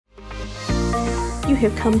you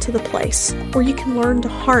have come to the place where you can learn to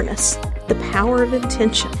harness the power of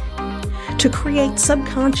intention, to create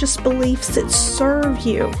subconscious beliefs that serve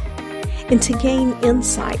you, and to gain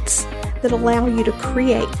insights that allow you to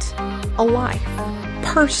create a life,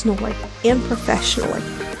 personally and professionally,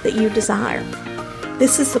 that you desire.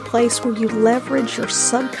 This is the place where you leverage your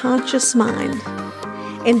subconscious mind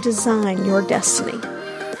and design your destiny.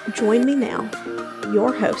 Join me now,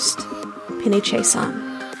 your host, Penny Chason.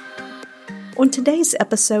 On today's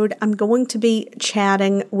episode, I'm going to be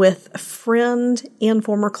chatting with friend and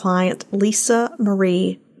former client Lisa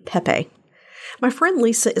Marie Pepe. My friend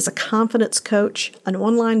Lisa is a confidence coach, an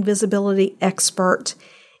online visibility expert,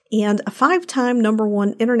 and a 5-time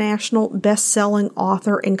 #1 international best-selling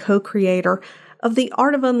author and co-creator of the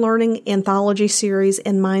Art of Unlearning anthology series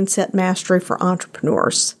and Mindset Mastery for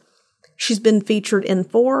Entrepreneurs. She's been featured in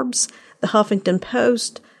Forbes, The Huffington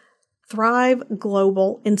Post, Thrive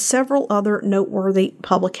Global, and several other noteworthy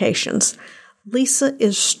publications. Lisa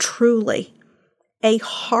is truly a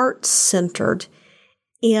heart-centered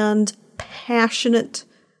and passionate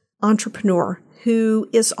entrepreneur who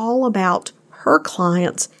is all about her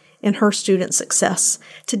clients and her student success.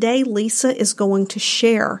 Today, Lisa is going to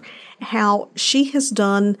share how she has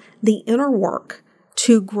done the inner work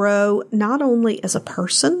to grow not only as a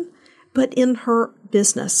person, but in her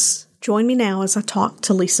business. Join me now as I talk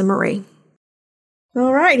to Lisa Marie.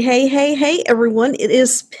 All right. Hey, everyone. It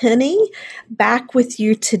is Penny back with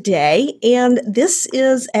you today. And this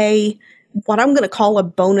is what I'm going to call a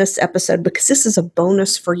bonus episode, because this is a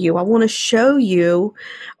bonus for you. I want to show you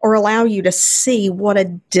or allow you to see what a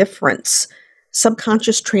difference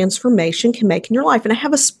subconscious transformation can make in your life. And I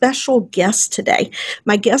have a special guest today.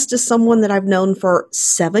 My guest is someone that I've known for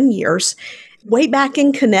 7 years, way back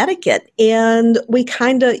in Connecticut. And we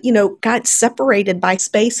kind of, got separated by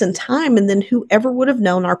space and time. And then whoever would have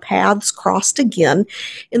known, our paths crossed again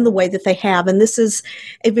in the way that they have. And this is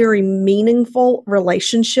a very meaningful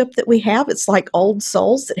relationship that we have. It's like old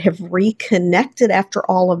souls that have reconnected after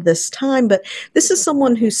all of this time. But this is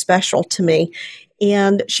someone who's special to me.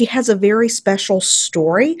 And she has a very special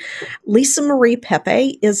story. Lisa Marie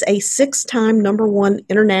Pepe is a 6-time #1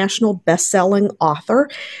 international best-selling author.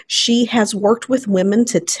 She has worked with women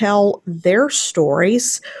to tell their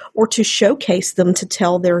stories or to showcase them to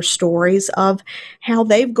tell their stories of how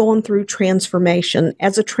they've gone through transformation.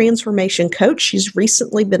 As a transformation coach, she's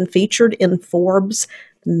recently been featured in Forbes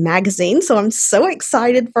magazine. So I'm so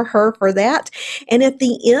excited for her for that. And at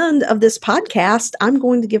the end of this podcast, I'm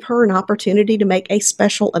going to give her an opportunity to make a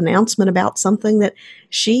special announcement about something that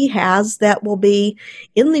she has that will be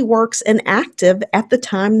in the works and active at the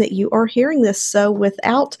time that you are hearing this. So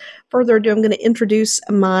without further ado, I'm going to introduce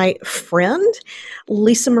my friend,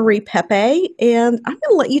 Lisa Marie Pepe, and I'm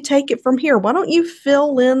going to let you take it from here. Why don't you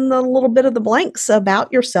fill in a little bit of the blanks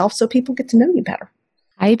about yourself so people get to know you better?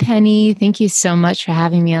 Hi, Penny. Thank you so much for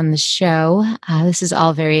having me on the show. This is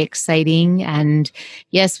all very exciting. And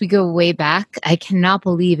yes, we go way back. I cannot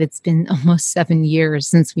believe it's been almost 7 years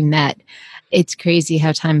since we met. It's crazy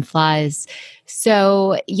how time flies.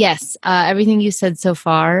 So yes, everything you said so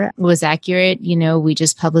far was accurate. We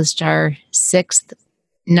just published our 6th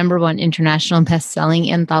 #1 international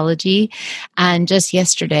best-selling anthology. And just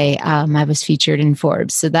yesterday, I was featured in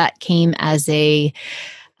Forbes. So that came as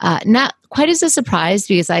not quite as a surprise,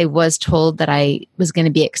 because I was told that I was going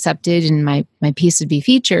to be accepted and my piece would be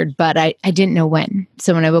featured, but I didn't know when.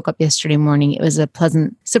 So when I woke up yesterday morning, it was a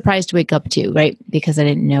pleasant surprise to wake up to, right? Because I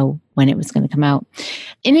didn't know when it was going to come out.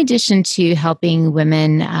 In addition to helping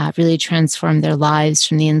women really transform their lives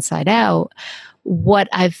from the inside out, what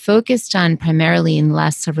I've focused on primarily in the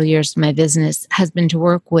last several years of my business has been to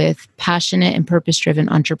work with passionate and purpose-driven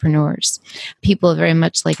entrepreneurs, people very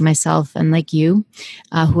much like myself and like you,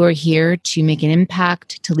 who are here to make an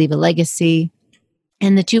impact, to leave a legacy.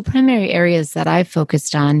 And the 2 primary areas that I've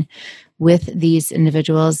focused on with these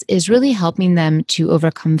individuals is really helping them to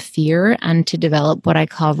overcome fear and to develop what I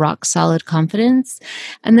call rock solid confidence.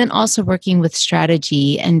 And then also working with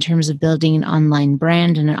strategy in terms of building an online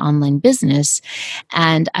brand and an online business.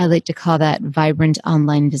 And I like to call that vibrant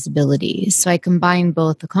online visibility. So I combine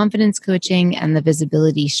both the confidence coaching and the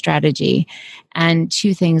visibility strategy, and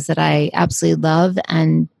 2 things that I absolutely love.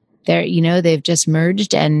 And they've just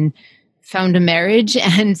merged and found a marriage.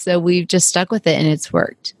 And so we've just stuck with it and it's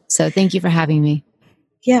worked. So thank you for having me.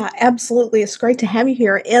 Yeah, absolutely. It's great to have you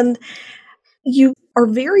here. And you are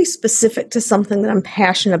very specific to something that I'm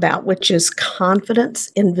passionate about, which is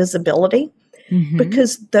confidence and visibility,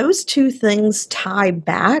 because those 2 things tie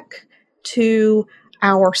back to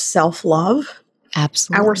our self-love our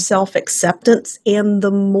Absolutely. self-acceptance. And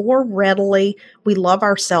the more readily we love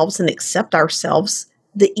ourselves and accept ourselves,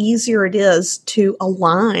 the easier it is to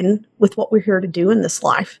align with what we're here to do in this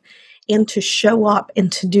life and to show up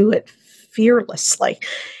and to do it fearlessly.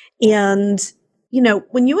 And,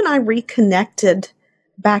 when you and I reconnected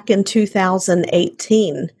back in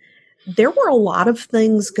 2018, there were a lot of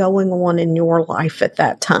things going on in your life at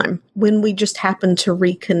that time when we just happened to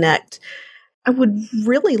reconnect. I would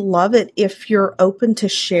really love it if you're open to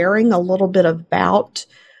sharing a little bit about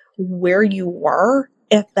where you were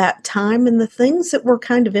at that time and the things that were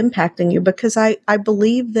kind of impacting you, because I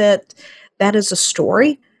believe that is a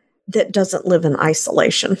story that doesn't live in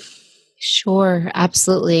isolation. Sure,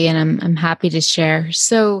 absolutely. And I'm happy to share.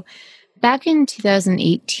 So back in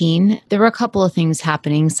 2018, there were a couple of things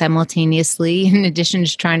happening simultaneously, in addition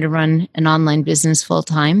to trying to run an online business full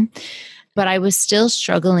time. But I was still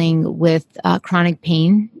struggling with chronic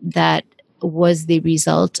pain that was the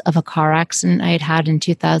result of a car accident I had had in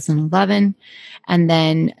 2011, and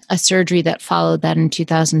then a surgery that followed that in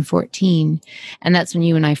 2014. And that's when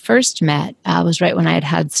you and I first met. Was right when I had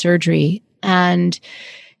had surgery. And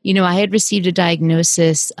I had received a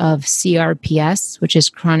diagnosis of CRPS, which is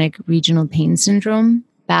chronic regional pain syndrome,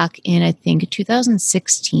 back in, I think,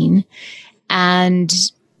 2016. And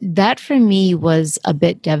that for me was a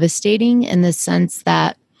bit devastating in the sense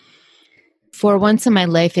that for once in my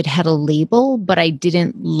life, it had a label, but I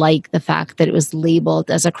didn't like the fact that it was labeled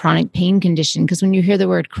as a chronic pain condition. Because when you hear the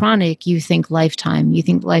word chronic, you think lifetime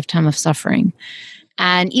of suffering.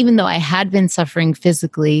 And even though I had been suffering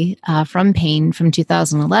physically from pain from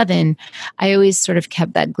 2011, I always sort of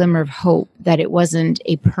kept that glimmer of hope that it wasn't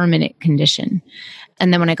a permanent condition.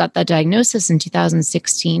 And then when I got that diagnosis in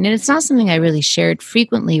 2016, and it's not something I really shared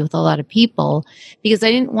frequently with a lot of people because I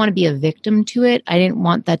didn't want to be a victim to it. I didn't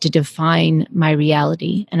want that to define my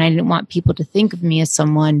reality. And I didn't want people to think of me as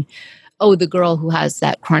someone, oh, the girl who has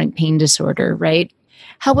that chronic pain disorder, right?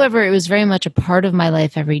 However, it was very much a part of my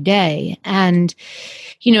life every day. And,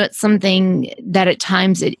 it's something that at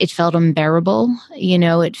times it felt unbearable.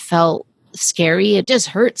 It felt scary. It just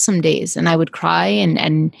hurt some days. And I would cry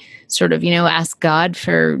and sort of, ask God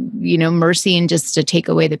for, mercy and just to take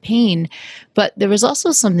away the pain. But there was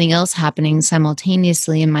also something else happening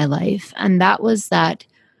simultaneously in my life. And that was that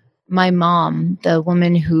my mom, the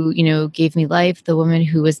woman who, gave me life, the woman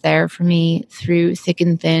who was there for me through thick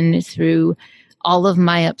and thin, through all of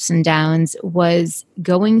my ups and downs, was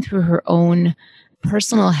going through her own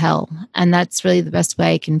personal hell. And that's really the best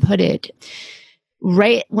way I can put it.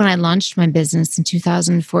 Right when I launched my business in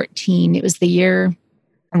 2014, it was the year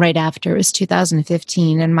right after, it was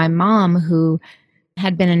 2015. And my mom, who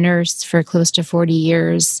had been a nurse for close to 40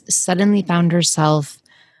 years, suddenly found herself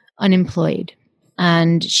unemployed.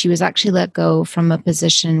 And she was actually let go from a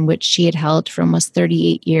position which she had held for almost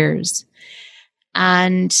 38 years.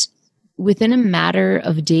 And within a matter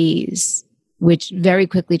of days, which very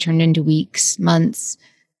quickly turned into weeks, months,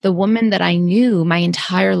 the woman that I knew my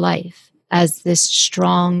entire life as this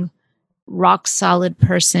strong, rock solid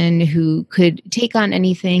person who could take on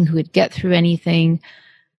anything, who would get through anything,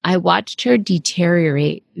 I watched her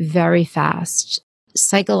deteriorate very fast,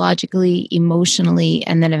 psychologically, emotionally,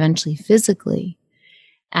 and then eventually physically.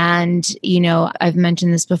 And, I've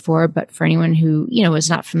mentioned this before, but for anyone who, is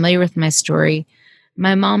not familiar with my story,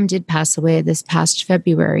 my mom did pass away this past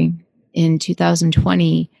February in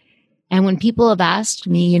 2020. And when people have asked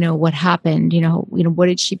me, what happened, what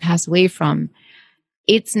did she pass away from?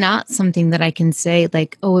 It's not something that I can say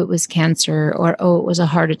like, oh, it was cancer, or, oh, it was a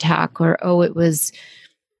heart attack, or, oh, it was,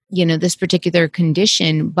 this particular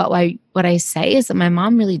condition. But what I say is that my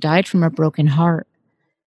mom really died from a broken heart,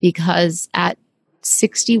 because at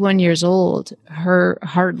 61 years old, her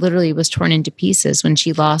heart literally was torn into pieces when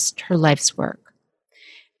she lost her life's work.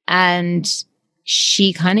 And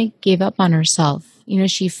she kind of gave up on herself.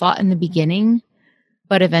 She fought in the beginning,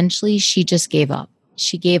 but eventually she just gave up.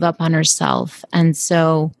 She gave up on herself. And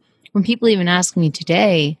so when people even ask me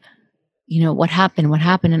today, what happened? What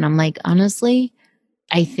happened? And I'm like, honestly,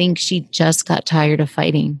 I think she just got tired of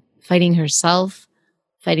fighting herself,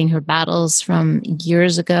 fighting her battles from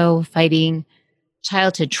years ago, fighting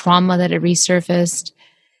childhood trauma that had resurfaced.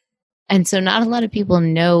 And so not a lot of people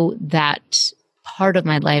know that part of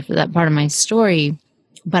my life, or that part of my story,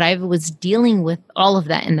 but I was dealing with all of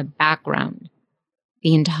that in the background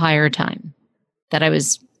the entire time that I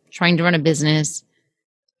was trying to run a business,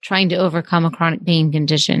 trying to overcome a chronic pain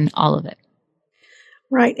condition, all of it.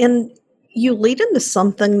 Right. And you lead into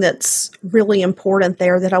something that's really important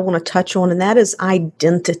there that I want to touch on, and that is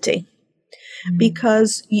identity. Mm-hmm.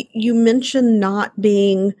 Because you mentioned not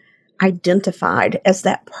being identified as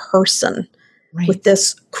that person with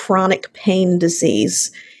this chronic pain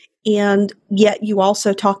disease. And yet you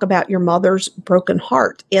also talk about your mother's broken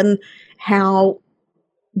heart and how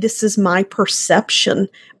this is my perception,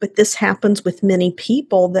 but this happens with many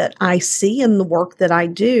people that I see in the work that I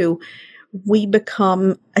do. We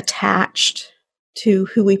become attached to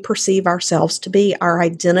who we perceive ourselves to be, our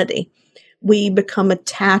identity. We become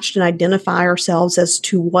attached and identify ourselves as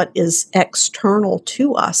to what is external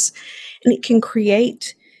to us. And it can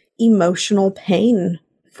create emotional pain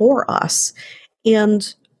for us.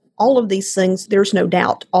 And all of these things, there's no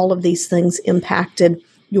doubt, all of these things impacted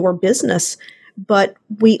your business. But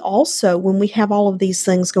we also, when we have all of these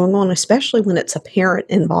things going on, especially when it's a parent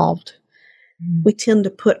involved, we tend to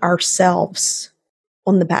put ourselves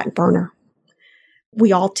on the back burner.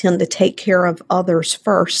 We all tend to take care of others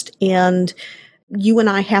first. And you and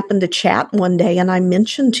I happened to chat one day, and I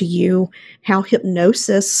mentioned to you how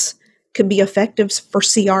hypnosis could be effective for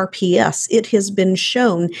CRPS. It has been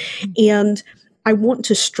shown. And I want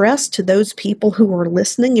to stress to those people who are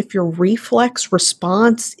listening, if your reflex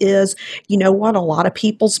response is, you know what, a lot of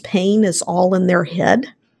people's pain is all in their head,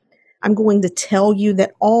 I'm going to tell you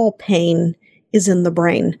that all pain is in the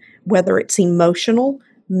brain, whether it's emotional,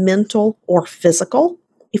 mental, or physical.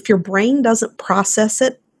 If your brain doesn't process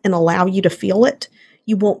it and allow you to feel it,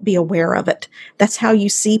 you won't be aware of it. That's how you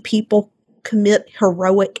see people commit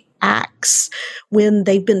heroic acts when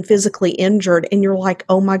they've been physically injured, and you're like,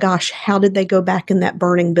 oh my gosh, how did they go back in that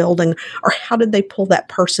burning building? Or how did they pull that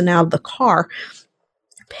person out of the car?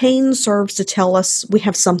 Pain serves to tell us we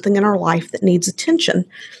have something in our life that needs attention.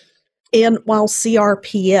 And while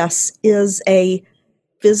CRPS is a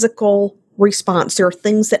physical response, there are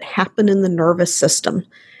things that happen in the nervous system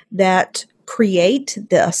that create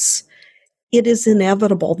this. It is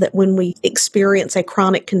inevitable that when we experience a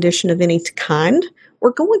chronic condition of any kind,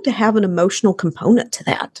 we're going to have an emotional component to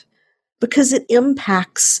that because it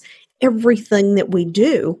impacts everything that we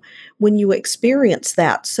do when you experience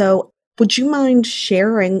that. So would you mind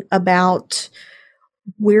sharing about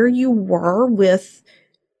where you were with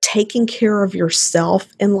taking care of yourself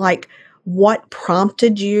and like what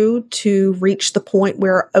prompted you to reach the point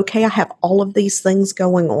where, okay, I have all of these things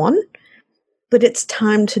going on, but it's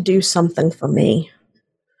time to do something for me?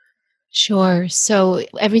 Sure. So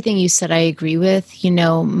everything you said, I agree with.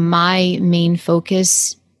 My main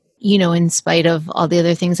focus, in spite of all the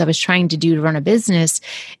other things I was trying to do to run a business,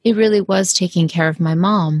 it really was taking care of my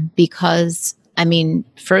mom because,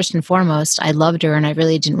 first and foremost, I loved her and I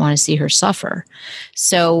really didn't want to see her suffer.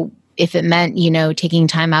 So if it meant, taking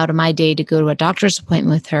time out of my day to go to a doctor's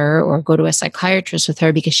appointment with her or go to a psychiatrist with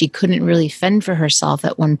her because she couldn't really fend for herself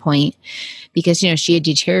at one point because, she had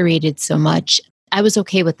deteriorated so much, I was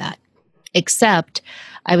okay with that. Except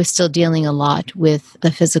I was still dealing a lot with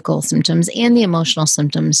the physical symptoms and the emotional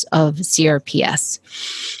symptoms of CRPS.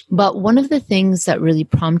 But one of the things that really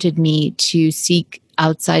prompted me to seek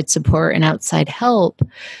outside support and outside help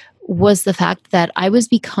was the fact that I was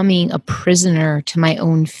becoming a prisoner to my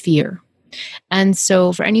own fear. And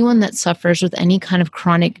so for anyone that suffers with any kind of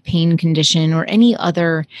chronic pain condition or any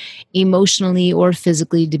other emotionally or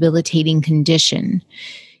physically debilitating condition,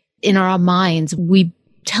 in our minds, we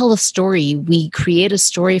tell a story, we create a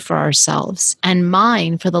story for ourselves. And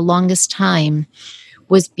mine, for the longest time,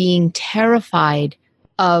 was being terrified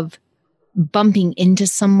of bumping into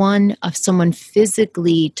someone, of someone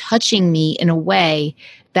physically touching me in a way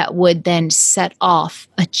that would then set off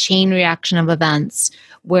a chain reaction of events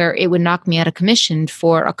where it would knock me out of commission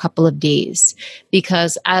for a couple of days.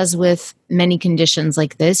 Because as with many conditions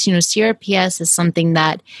like this, CRPS is something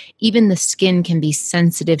that even the skin can be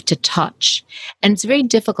sensitive to touch. And it's very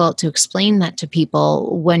difficult to explain that to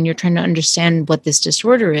people when you're trying to understand what this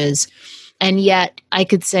disorder is. And yet I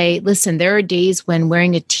could say, listen, there are days when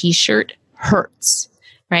wearing a t-shirt hurts,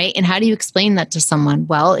 right? And how do you explain that to someone?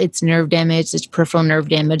 Well, it's nerve damage, it's peripheral nerve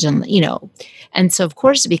damage, and so of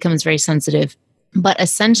course it becomes very sensitive. But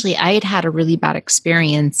essentially, I had had a really bad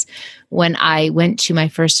experience when I went to my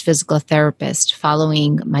first physical therapist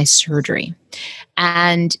following my surgery.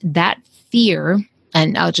 And that fear,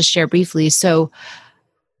 and I'll just share briefly. So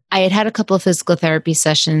I had had a couple of physical therapy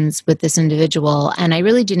sessions with this individual, and I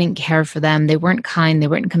really didn't care for them. They weren't kind, they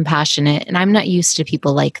weren't compassionate, and I'm not used to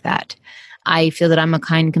people like that. I feel that I'm a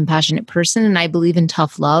kind, compassionate person, and I believe in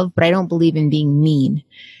tough love, but I don't believe in being mean.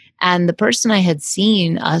 And the person I had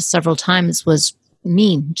seen several times was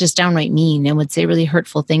mean, just downright mean, and would say really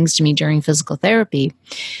hurtful things to me during physical therapy.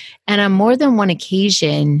 And on more than one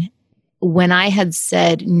occasion, when I had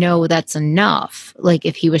said, no, that's enough, like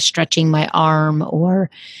if he was stretching my arm or,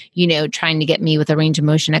 trying to get me with a range of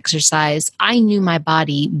motion exercise, I knew my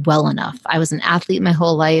body well enough. I was an athlete my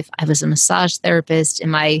whole life. I was a massage therapist in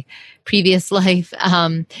my previous life.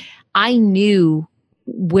 I knew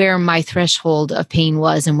where my threshold of pain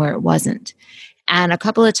was and where it wasn't. And a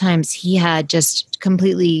couple of times he had just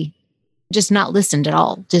completely just not listened at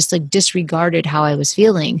all, just like disregarded how I was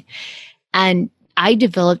feeling. And I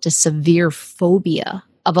developed a severe phobia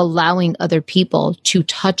of allowing other people to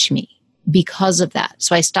touch me because of that.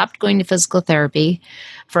 So I stopped going to physical therapy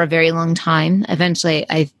for a very long time. Eventually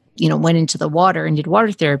I went into the water and did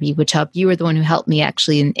water therapy, which helped. You were the one who helped me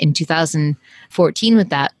actually in 2014 with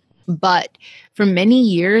that. But for many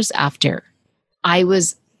years after, I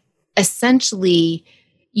was essentially,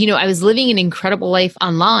 I was living an incredible life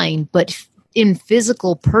online, but in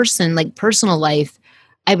personal life,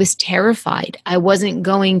 I was terrified. I wasn't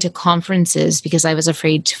going to conferences because I was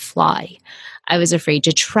afraid to fly. I was afraid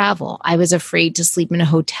to travel. I was afraid to sleep in a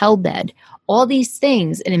hotel bed. All these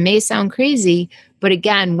things, and it may sound crazy, but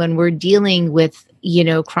again, when we're dealing with,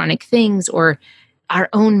 chronic things or our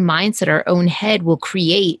own mindset, our own head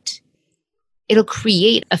it'll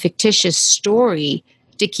create a fictitious story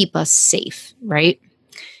to keep us safe, right?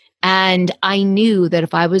 And I knew that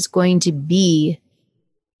if I was going to be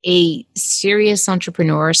a serious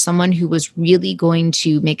entrepreneur, someone who was really going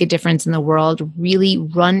to make a difference in the world, really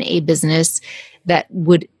run a business that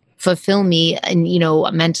would fulfill me and,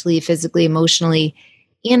 mentally, physically, emotionally,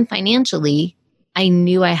 and financially, I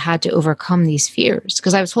knew I had to overcome these fears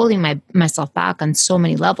because I was holding myself back on so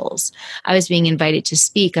many levels. I was being invited to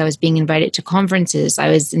speak. I was being invited to conferences. I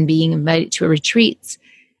was being invited to retreats.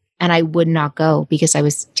 And I would not go because I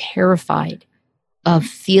was terrified of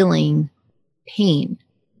feeling pain.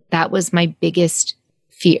 That was my biggest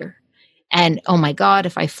fear. And oh my God,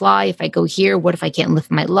 if I fly, if I go here, what if I can't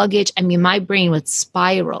lift my luggage? I mean, my brain would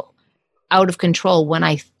spiral out of control when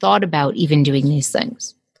I thought about even doing these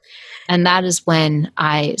things. And that is when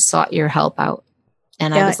I sought your help out.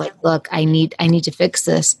 And I was like, look, I need to fix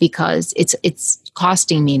this because it's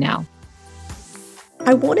costing me now.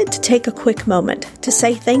 I wanted to take a quick moment to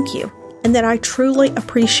say thank you and that I truly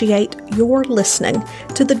appreciate your listening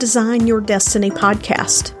to the Design Your Destiny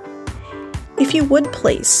podcast. If you would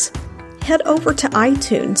please, head over to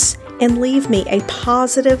iTunes and leave me a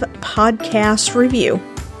positive podcast review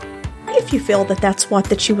if you feel that that's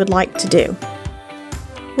what you would like to do.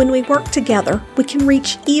 When we work together, we can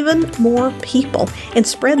reach even more people and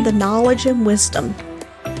spread the knowledge and wisdom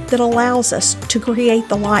that allows us to create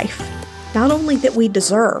the life not only that we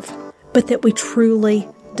deserve, but that we truly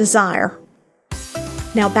desire.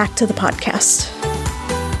 Now back to the podcast.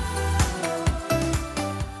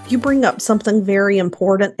 You bring up something very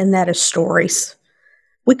important, and that is stories.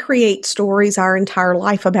 We create stories our entire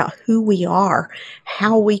life about who we are,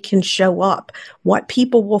 how we can show up, what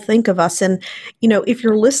people will think of us. And, if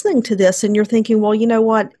you're listening to this and you're thinking, well, you know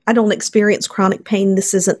what? I don't experience chronic pain.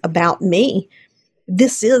 This isn't about me.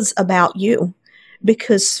 This is about you.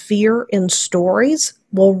 Because fear in stories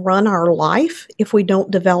will run our life if we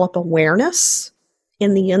don't develop awareness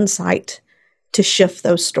and the insight to shift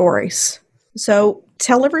those stories. So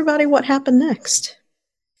tell everybody what happened next.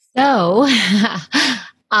 So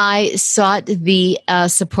I sought the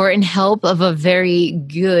support and help of a very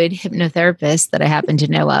good hypnotherapist that I happen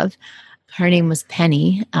to know of. Her name was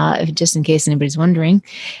Penny, just in case anybody's wondering.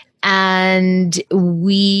 And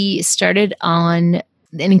we started on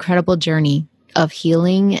an incredible journey of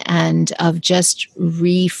healing and of just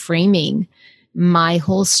reframing my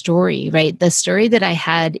whole story, right? The story that I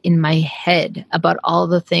had in my head about all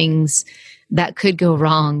the things that could go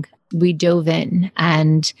wrong. We dove in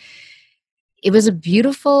and it was a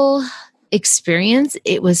beautiful experience.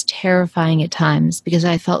 It was terrifying at times because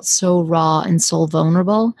I felt so raw and so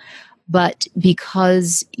vulnerable. But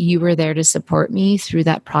because you were there to support me through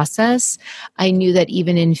that process, I knew that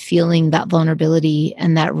even in feeling that vulnerability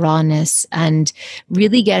and that rawness and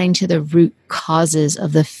really getting to the root causes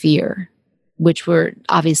of the fear, which were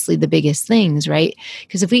obviously the biggest things, right?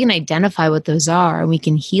 Because if we can identify what those are and we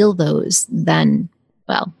can heal those, then,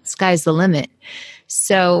 well, sky's the limit.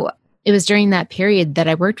 So it was during that period that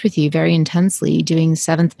I worked with you very intensely doing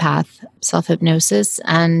seventh path self-hypnosis,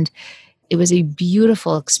 and it was a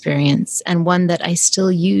beautiful experience and one that I still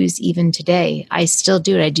use even today. I still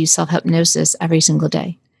do it. I do self-hypnosis every single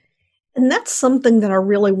day. And that's something that I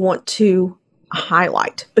really want to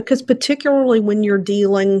highlight because particularly when you're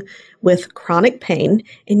dealing with chronic pain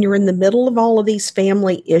and you're in the middle of all of these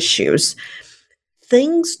family issues,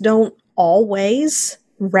 things don't always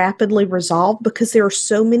rapidly resolve because there are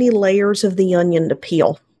so many layers of the onion to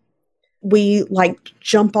peel. we like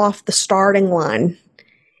jump off the starting line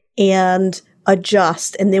and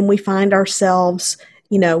adjust. And then we find ourselves,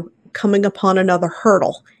 coming upon another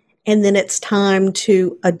hurdle. And then it's time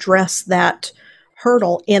to address that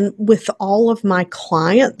hurdle. And with all of my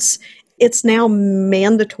clients, it's now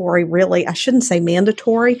mandatory, really. I shouldn't say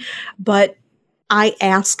mandatory, but I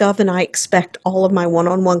ask of and I expect all of my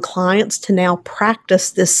one-on-one clients to now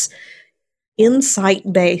practice this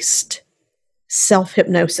insight-based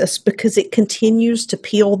self-hypnosis, because it continues to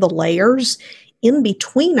peel the layers in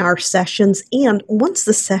between our sessions. And once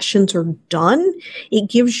the sessions are done, it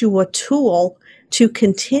gives you a tool to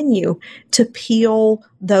continue to peel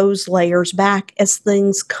those layers back as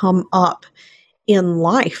things come up in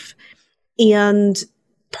life. And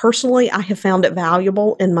personally, I have found it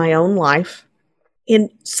valuable in my own life. And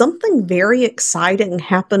something very exciting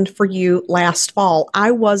happened for you last fall.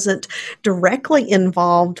 I wasn't directly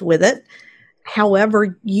involved with it.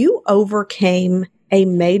 However, you overcame a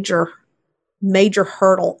major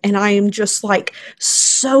hurdle. And I am just like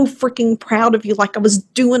so freaking proud of you. Like I was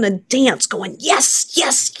doing a dance going, yes,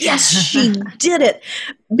 yes, yes, she did it.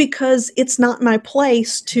 Because it's not my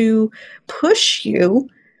place to push you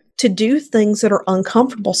to do things that are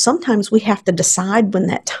uncomfortable. Sometimes we have to decide when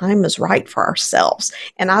that time is right for ourselves.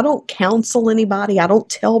 And I don't counsel anybody. I don't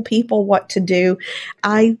tell people what to do.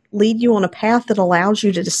 I lead you on a path that allows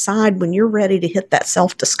you to decide when you're ready to hit that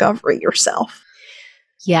self-discovery yourself.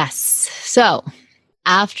 Yes. So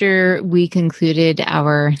after we concluded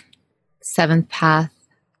our 7th Path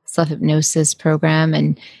self-hypnosis program,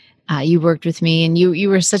 and you worked with me, and you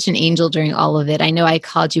were such an angel during all of it. I know I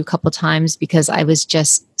called you a couple times because I was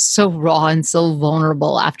just so raw and so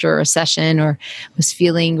vulnerable after a session, or was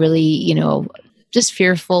feeling really, just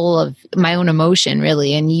fearful of my own emotion,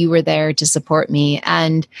 really. And you were there to support me.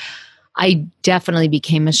 And I definitely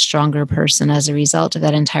became a stronger person as a result of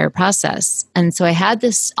that entire process. And so I had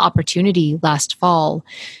this opportunity last fall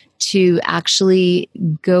to actually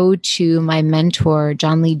go to my mentor,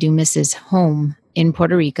 John Lee Dumas's home in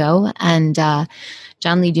Puerto Rico. And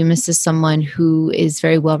John Lee Dumas is someone who is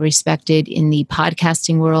very well respected in the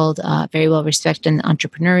podcasting world, very well respected in the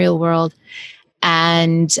entrepreneurial world.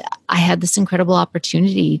 And I had this incredible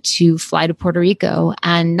opportunity to fly to Puerto Rico,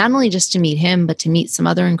 and not only just to meet him, but to meet some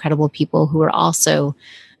other incredible people who are also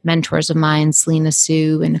mentors of mine, Selena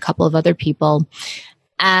Sue and a couple of other people.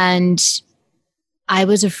 And I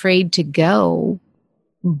was afraid to go,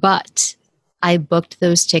 but I booked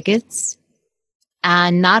those tickets.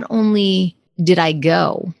 And not only did I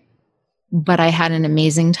go, but I had an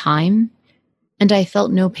amazing time, and I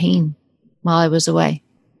felt no pain while I was away.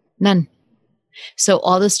 None. So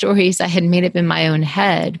all the stories I had made up in my own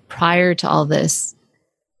head prior to all this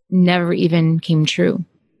never even came true.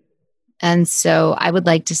 And so I would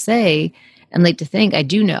like to say, and like to think, I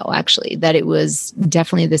do know actually, that it was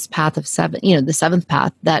definitely this path of 7, the 7th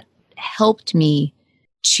path that helped me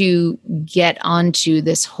to get onto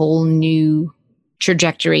this whole new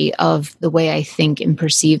trajectory of the way I think and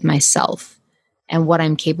perceive myself and what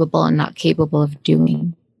I'm capable and not capable of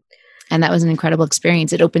doing. And that was an incredible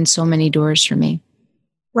experience. It opened so many doors for me.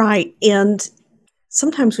 Right. And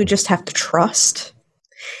sometimes we just have to trust.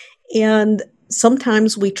 And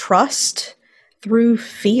sometimes we trust through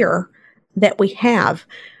fear that we have.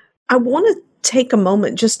 I want to take a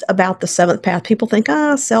moment just about the 7th path. People think,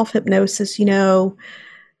 self-hypnosis,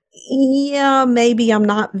 yeah, maybe I'm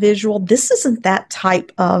not visual. This isn't that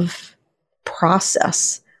type of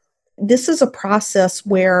process. This is a process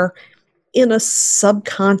where, in a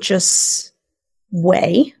subconscious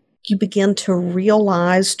way, you begin to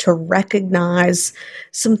realize, to recognize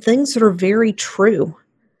some things that are very true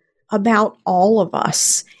about all of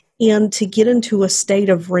us, and to get into a state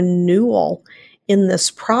of renewal in this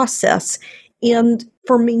process. And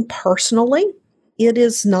for me personally, it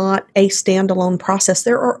is not a standalone process.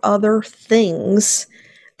 There are other things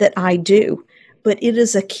that I do, but it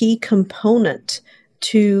is a key component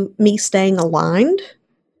to me staying aligned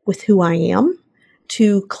with who I am,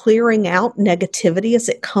 to clearing out negativity as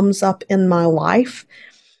it comes up in my life.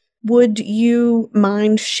 Would you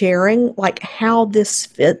mind sharing how this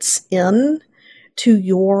fits in to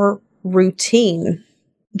your routine,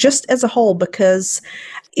 just as a whole? Because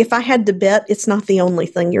if I had to bet, it's not the only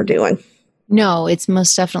thing you're doing. No, it's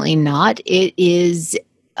most definitely not. It is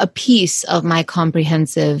a piece of my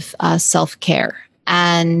comprehensive self-care.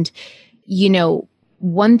 And,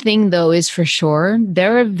 one thing though is for sure,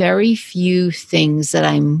 there are very few things that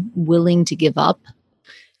I'm willing to give up.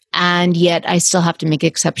 And yet I still have to make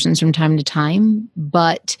exceptions from time to time.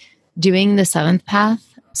 But doing the 7th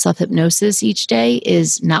path, self-hypnosis each day,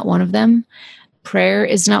 is not one of them. Prayer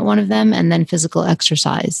is not one of them. And then physical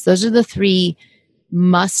exercise. Those are the three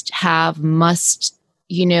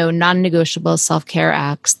non-negotiable self-care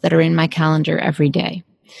acts that are in my calendar every day.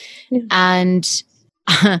 Yeah. And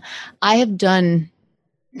I have done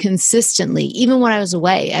consistently, even when I was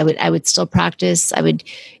away, I would still practice. I would,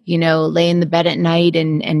 lay in the bed at night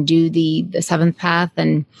and do the seventh path.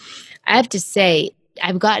 And I have to say,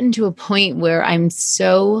 I've gotten to a point where I'm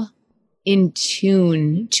so in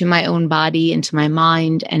tune to my own body and to my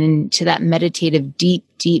mind and into that meditative, deep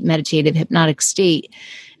meditative hypnotic state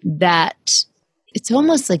that it's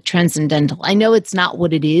almost like transcendental. I know it's not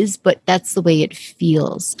what it is, but that's the way it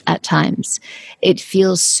feels at times. It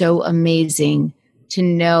feels so amazing to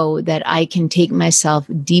know that I can take myself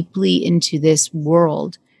deeply into this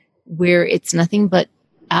world where it's nothing but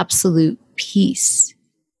absolute peace.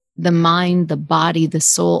 The mind, the body, the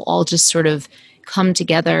soul all just sort of come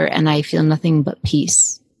together and I feel nothing but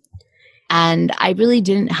peace. And I really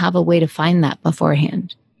didn't have a way to find that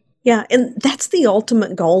beforehand. Yeah, and that's the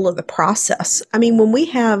ultimate goal of the process. I mean, when we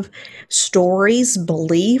have stories,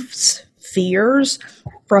 beliefs, fears,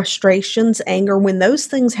 frustrations, anger, when those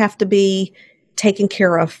things have to be taken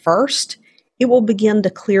care of first, it will begin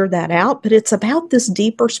to clear that out. But it's about this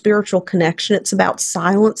deeper spiritual connection. It's about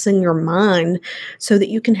silencing your mind so that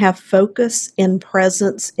you can have focus and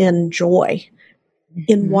presence and joy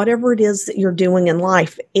in whatever it is that you're doing in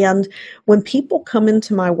life. And when people come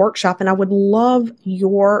into my workshop, and I would love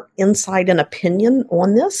your insight and opinion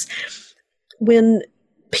on this, when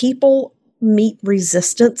people meet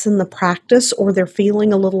resistance in the practice or they're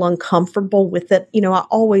feeling a little uncomfortable with it, I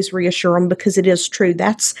always reassure them because it is true.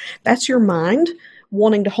 That's your mind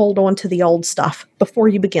wanting to hold on to the old stuff before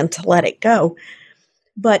you begin to let it go.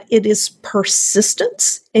 But it is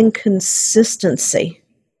persistence and consistency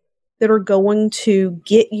that are going to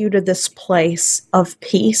get you to this place of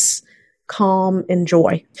peace, calm, and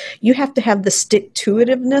joy. You have to have the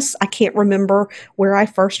stick-to-itiveness. I can't remember where I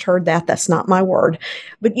first heard that. That's not my word.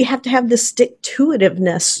 But you have to have the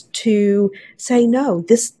stick-to-itiveness to say, no,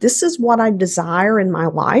 this is what I desire in my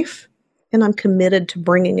life, and I'm committed to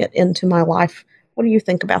bringing it into my life. What do you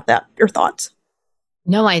think about that? Your thoughts?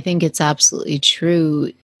 No, I think it's absolutely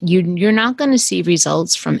true. You're not going to see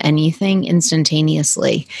results from anything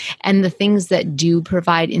instantaneously. And the things that do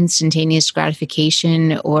provide instantaneous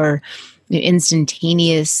gratification or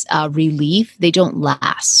instantaneous relief, they don't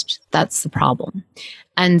last. That's the problem.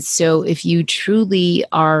 And so if you truly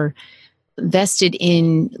are vested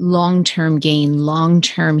in long-term gain,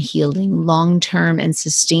 long-term healing, long-term and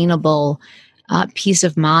sustainable peace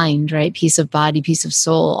of mind, right? Peace of body, peace of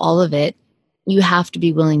soul, all of it, you have to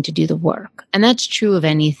be willing to do the work. And that's true of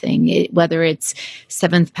anything, whether it's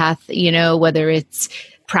seventh path, whether it's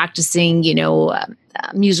practicing, a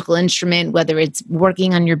musical instrument, whether it's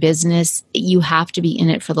working on your business, you have to be in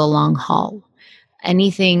it for the long haul.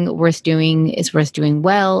 Anything worth doing is worth doing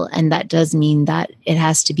well. And that does mean that it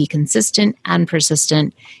has to be consistent and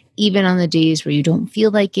persistent, even on the days where you don't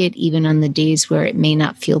feel like it, even on the days where it may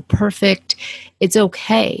not feel perfect. It's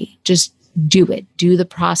okay. Just do it. Do the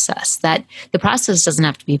process. That the process doesn't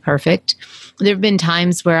have to be perfect. There have been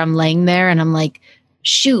times where I'm laying there and I'm like,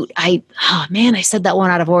 shoot, I said that one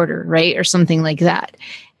out of order, right? Or something like that.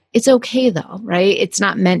 It's okay though, right? It's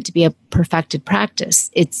not meant to be a perfected practice.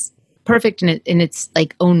 It's perfect in its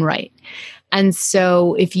like own right. And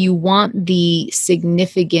so if you want the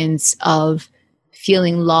significance of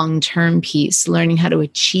feeling long-term peace, learning how to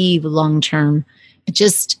achieve long-term,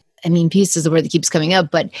 peace is the word that keeps coming up,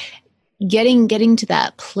 but getting to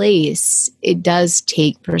that place, it does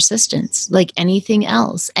take persistence like anything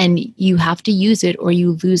else. And you have to use it or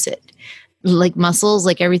you lose it. Like muscles,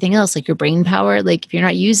 like everything else, like your brain power, like if you're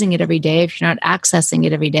not using it every day, if you're not accessing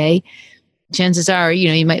it every day, chances are,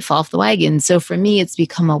 you might fall off the wagon. So for me, it's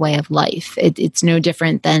become a way of life. It's no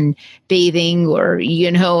different than bathing or,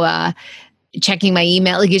 checking my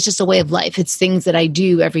email. Like it's just a way of life. It's things that I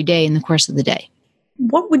do every day in the course of the day.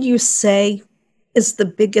 What would you say is the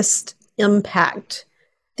biggest impact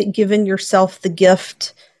that giving yourself the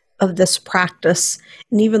gift of this practice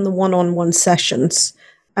and even the one-on-one sessions?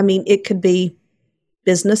 I mean, it could be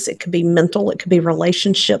business, it could be mental, it could be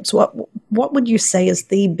relationships. What would you say is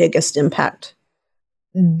the biggest impact?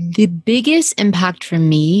 The biggest impact for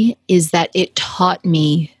me is that it taught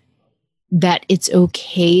me that it's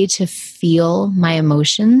okay to feel my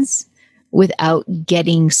emotions without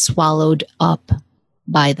getting swallowed up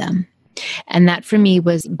by them. And that for me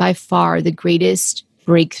was by far the greatest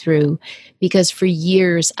breakthrough, because for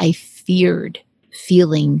years I feared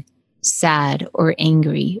feeling sad or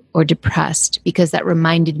angry or depressed, because that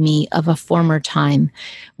reminded me of a former time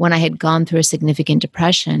when I had gone through a significant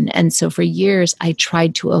depression. And so for years, I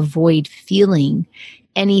tried to avoid feeling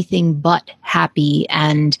anything but happy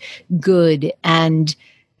and good. And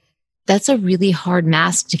that's a really hard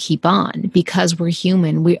mask to keep on because we're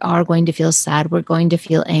human. We are going to feel sad. We're going to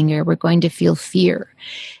feel anger. We're going to feel fear.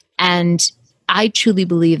 And I truly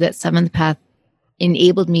believe that Seventh Path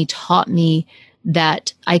enabled me, taught me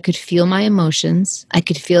that I could feel my emotions, I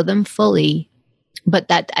could feel them fully, but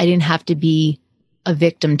that I didn't have to be a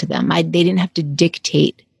victim to them. They didn't have to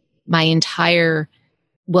dictate my entire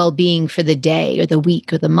well-being for the day or the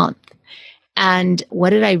week or the month. And what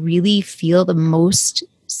did I really feel the most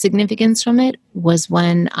significance from it was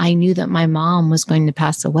when I knew that my mom was going to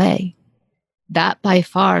pass away. That by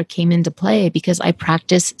far came into play because I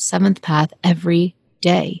practiced Seventh Path every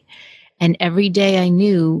day. And every day I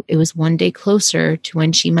knew it was one day closer to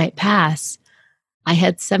when she might pass, I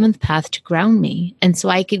had Seventh Path to ground me. And so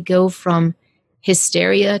I could go from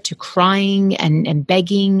hysteria to crying and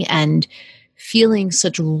begging and feeling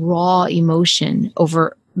such raw emotion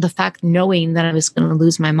over the fact knowing that I was going to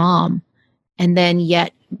lose my mom. And then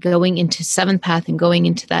yet going into Seventh Path and going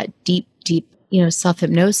into that deep,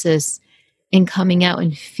 self-hypnosis and coming out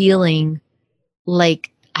and feeling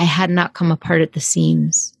like I had not come apart at the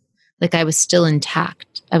seams. Like I was still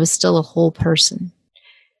intact. I was still a whole person.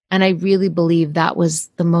 And I really believe that was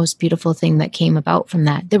the most beautiful thing that came about from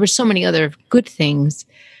that. There were so many other good things,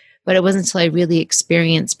 but it wasn't until I really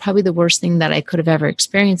experienced probably the worst thing that I could have ever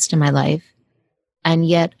experienced in my life. And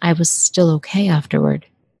yet I was still okay afterward.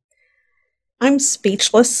 I'm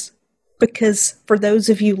speechless because for those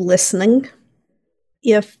of you listening,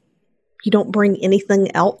 if you don't bring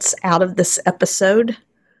anything else out of this episode,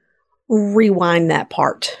 rewind that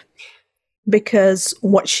part. Because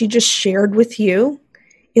what she just shared with you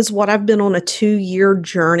is what I've been on a 2-year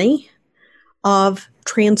journey of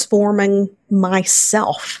transforming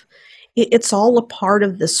myself. It's all a part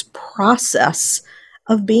of this process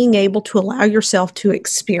of being able to allow yourself to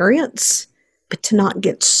experience, but to not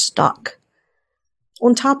get stuck.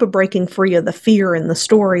 On top of breaking free of the fear and the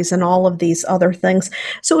stories and all of these other things.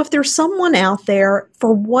 So if there's someone out there,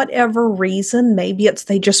 for whatever reason, maybe it's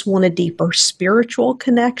they just want a deeper spiritual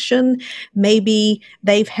connection, maybe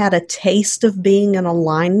they've had a taste of being in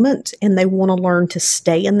alignment and they want to learn to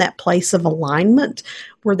stay in that place of alignment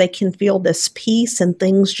where they can feel this peace and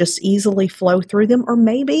things just easily flow through them, or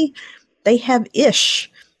maybe they have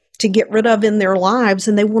ish to get rid of in their lives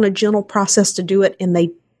and they want a gentle process to do it and they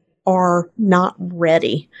are not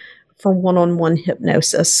ready for one-on-one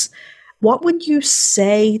hypnosis. What would you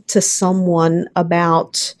say to someone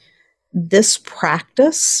about this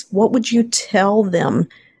practice? What would you tell them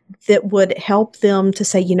that would help them to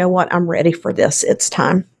say, you know what, I'm ready for this. It's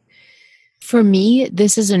time. For me,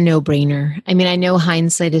 this is a no-brainer. I mean, I know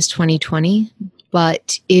hindsight is 20/20,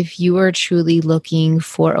 but if you are truly looking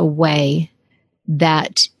for a way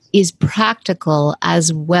that is practical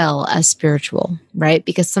as well as spiritual, right?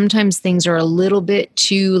 Because sometimes things are a little bit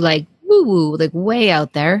too like woo-woo, like way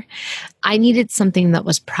out there. I needed something that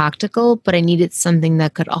was practical, but I needed something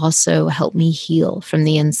that could also help me heal from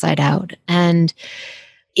the inside out. And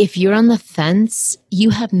if you're on the fence, you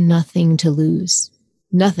have nothing to lose.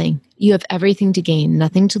 Nothing. You have everything to gain,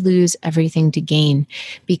 nothing to lose, everything to gain,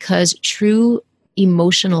 because true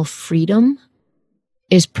emotional freedom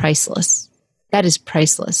is priceless. That is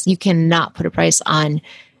priceless. You cannot put a price on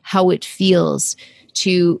how it feels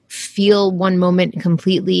to feel one moment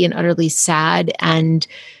completely and utterly sad and,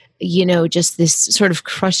 just this sort of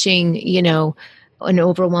crushing, an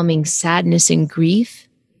overwhelming sadness and grief,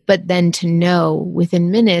 but then to know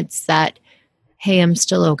within minutes that, hey, I'm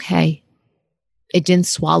still okay. It didn't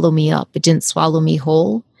swallow me up. It didn't swallow me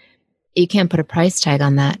whole. You can't put a price tag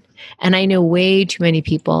on that. And I know way too many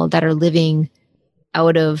people that are living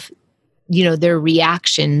out of their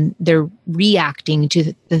reaction, they're reacting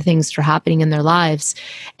to the things that are happening in their lives.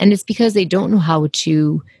 And it's because they don't know how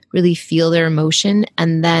to really feel their emotion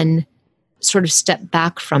and then sort of step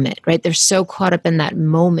back from it, right? They're so caught up in that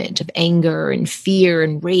moment of anger and fear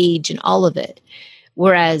and rage and all of it.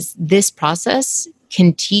 Whereas this process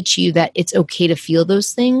can teach you that it's okay to feel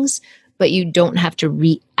those things, but you don't have to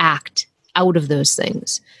react out of those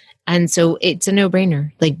things. And so it's a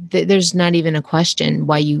no-brainer. Like there's not even a question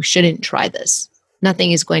why you shouldn't try this.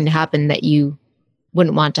 Nothing is going to happen that you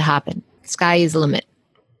wouldn't want to happen. Sky is the limit.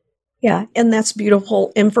 Yeah, and that's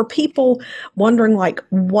beautiful. And for people wondering,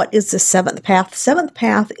 what is the Seventh Path? Seventh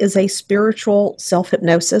Path is a spiritual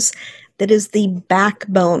self-hypnosis that is the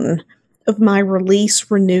backbone of my Release,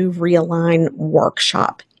 Renew, Realign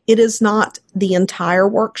workshop. It is not the entire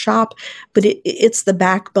workshop, but it's the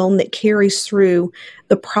backbone that carries through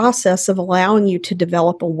the process of allowing you to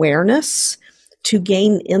develop awareness, to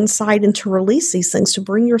gain insight, and to release these things, to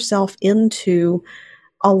bring yourself into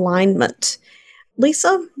alignment.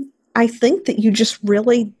 Lisa, I think that you just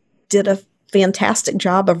really did a fantastic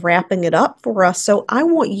job of wrapping it up for us. So I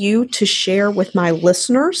want you to share with my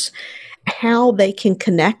listeners how they can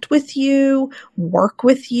connect with you, work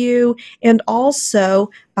with you, and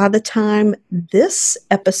also by the time this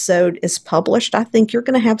episode is published, I think you're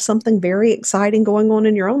going to have something very exciting going on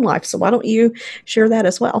in your own life. So why don't you share that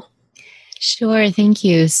as well? Sure. Thank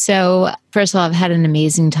you. So first of all, I've had an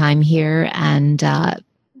amazing time here, and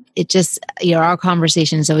it just, our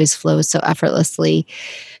conversations always flow so effortlessly.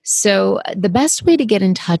 So the best way to get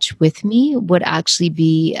in touch with me would actually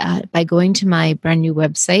be by going to my brand new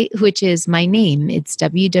website, which is my name. It's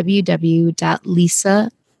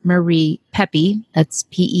www.lisamariepepe, that's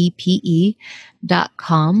PEPE.com.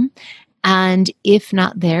 And if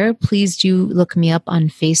not there, please do look me up on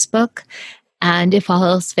Facebook. And if all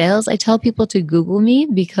else fails, I tell people to Google me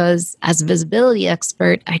because as a visibility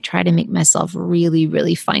expert, I try to make myself really,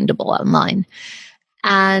 really findable online.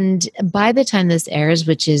 And by the time this airs,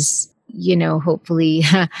 which is, hopefully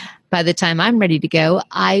by the time I'm ready to go,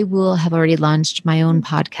 I will have already launched my own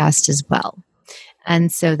podcast as well.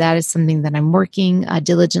 And so that is something that I'm working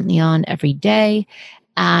diligently on every day.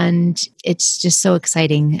 And it's just so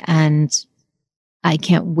exciting. And I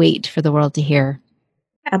can't wait for the world to hear.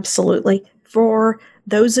 Absolutely. For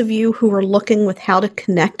those of you who are looking with how to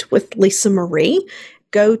connect with Lisa Marie,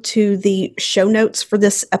 go to the show notes for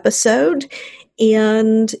this episode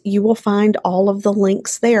and you will find all of the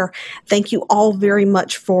links there. Thank you all very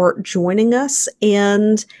much for joining us,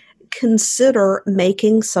 and consider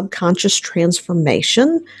making subconscious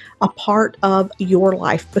transformation a part of your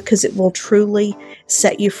life because it will truly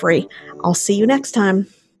set you free. I'll see you next time.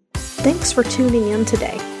 Thanks for tuning in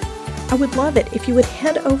today. I would love it if you would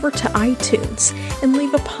head over to iTunes and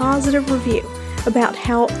leave a positive review about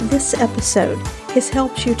how this episode has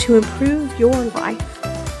helped you to improve your life.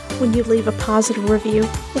 When you leave a positive review,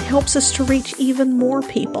 it helps us to reach even more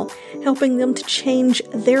people, helping them to change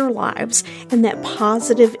their lives, and that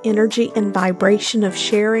positive energy and vibration of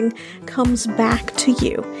sharing comes back to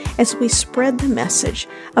you as we spread the message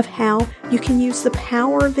of how you can use the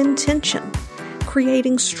power of intention,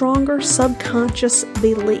 creating stronger subconscious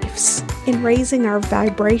beliefs, and raising our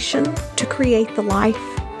vibration to create the life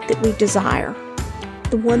that we desire,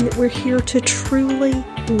 the one that we're here to truly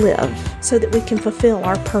live so that we can fulfill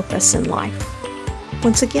our purpose in life.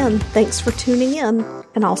 Once again, thanks for tuning in,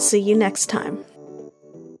 and I'll see you next time.